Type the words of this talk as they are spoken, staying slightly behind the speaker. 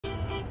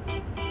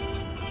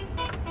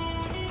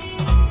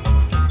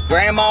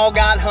Grandma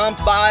got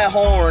humped by a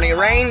horny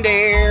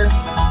reindeer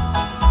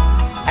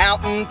out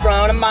in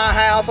front of my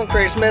house on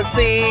Christmas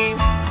Eve.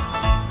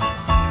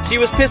 She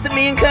was pissed at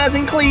me and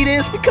cousin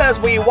Cletus because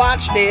we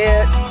watched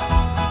it,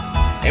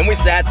 and we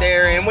sat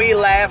there and we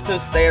laughed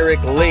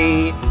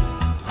hysterically.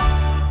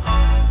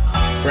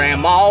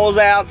 Grandma was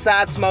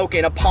outside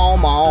smoking a Pall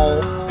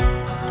Mall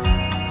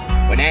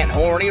when that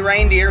horny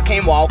reindeer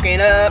came walking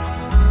up.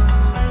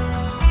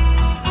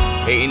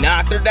 He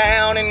knocked her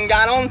down and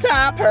got on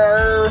top of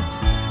her,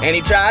 and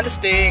he tried to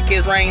stick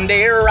his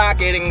reindeer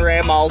rocket in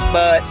Grandma's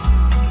butt.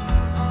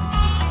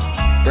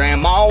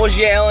 Grandma was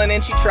yelling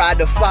and she tried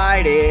to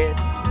fight it,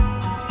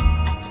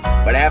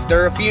 but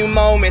after a few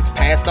moments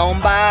passed on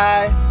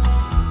by,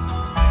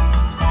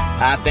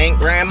 I think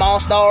Grandma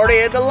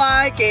started to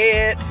like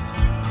it.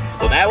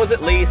 Well, that was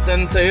at least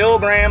until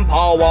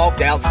Grandpa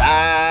walked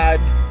outside.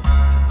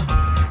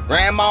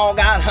 Grandma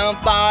got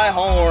humped by a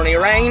horny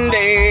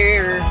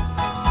reindeer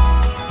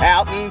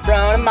out in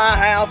front of my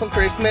house on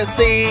Christmas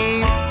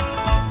Eve.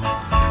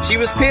 She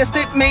was pissed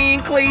at me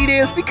and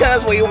Cletus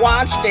because we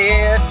watched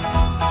it,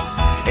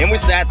 and we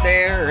sat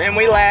there and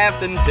we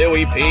laughed until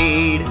we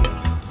peed.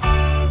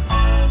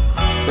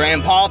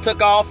 Grandpa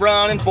took off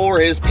running for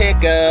his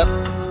pickup,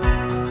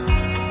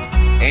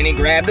 and he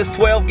grabbed his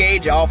 12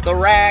 gauge off the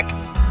rack.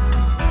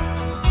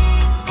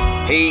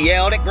 He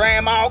yelled at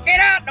Grandma, "Get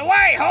out the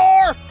way,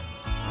 whore!"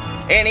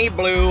 And he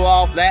blew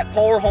off that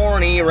poor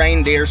horny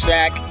reindeer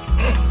sack.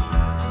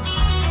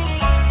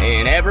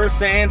 And ever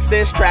since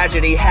this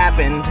tragedy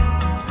happened,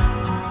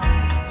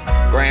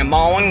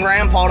 Grandma and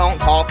Grandpa don't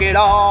talk at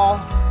all.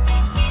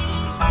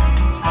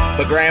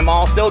 But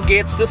Grandma still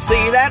gets to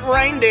see that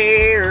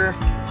reindeer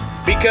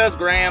because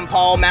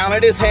Grandpa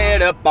mounted his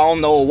head up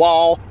on the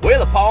wall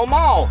with a Pall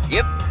Mall.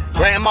 Yep,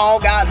 Grandma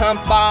got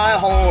humped by a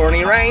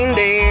horny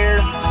reindeer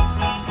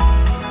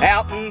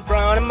out in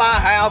front of my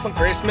house on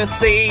Christmas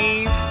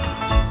Eve.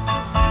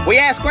 We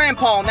asked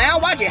Grandpa, now,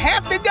 why'd you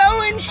have to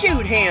go and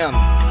shoot him?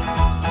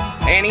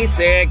 And he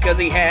said, 'cause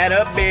he had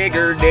a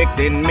bigger dick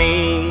than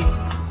me.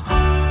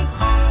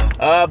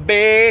 A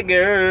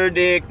bigger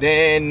dick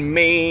than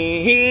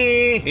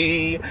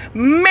me.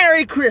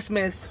 Merry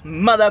Christmas,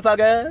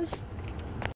 motherfuckers.